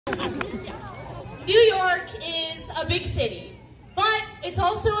New York is a big city, but it's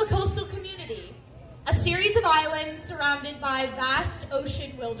also a coastal community, a series of islands surrounded by vast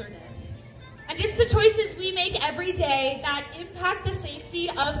ocean wilderness. And it's the choices we make every day that impact the safety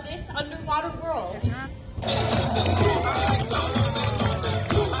of this underwater world.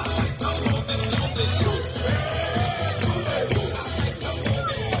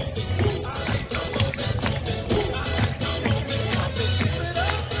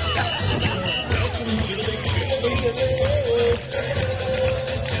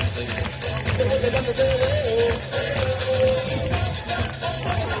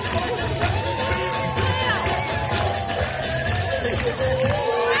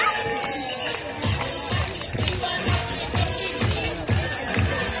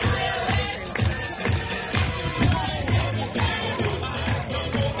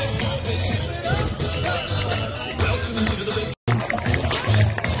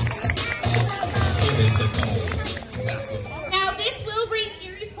 Now this will bring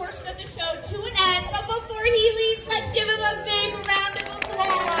Erie's portion of the show to an end, but before he leaves, let's give him a big round of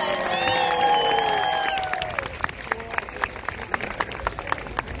applause.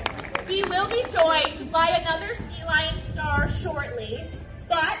 We will be joined by another Sea Lion star shortly,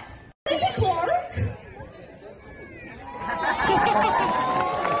 but is it Clark?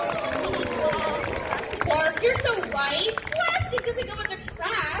 Clark, you're so right. Plastic doesn't go in the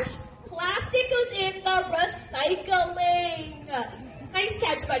trash. Plastic goes in the recycling. Nice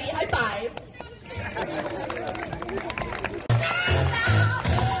catch, buddy. High five. Here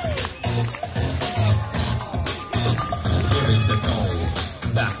is the goal.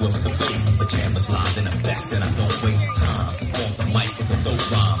 Back with the bass, pajamas live in effect, and I don't waste time. On the mic with a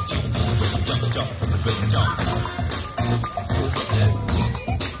dope rhyme. Jump, jump, jump, with a rhythm jump.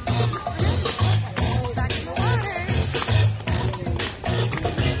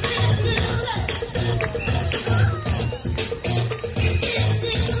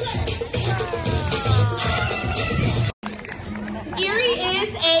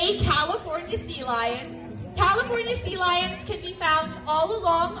 California sea lion. California sea lions can be found all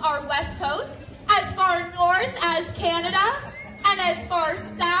along our west coast, as far north as Canada, and as far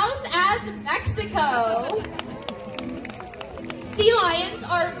south as Mexico. Sea lions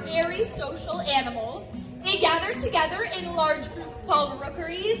are very social animals. They gather together in large groups called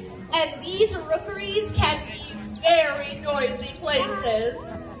rookeries, and these rookeries can be very noisy places.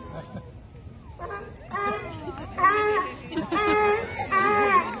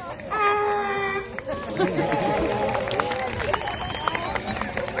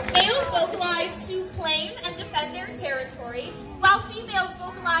 Males vocalize to claim and defend their territory, while females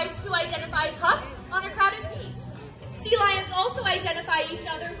vocalize to identify pups on a crowded beach. Sea lions also identify each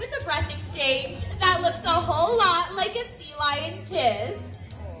other with a breath exchange that looks a whole lot like a sea lion kiss.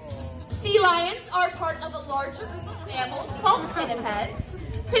 Sea lions are part of a larger group of mammals called pinnipeds.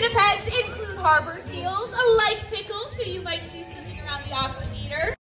 Pinnipeds include harbor seals, like pickles, who you might see swimming around the aqua theater.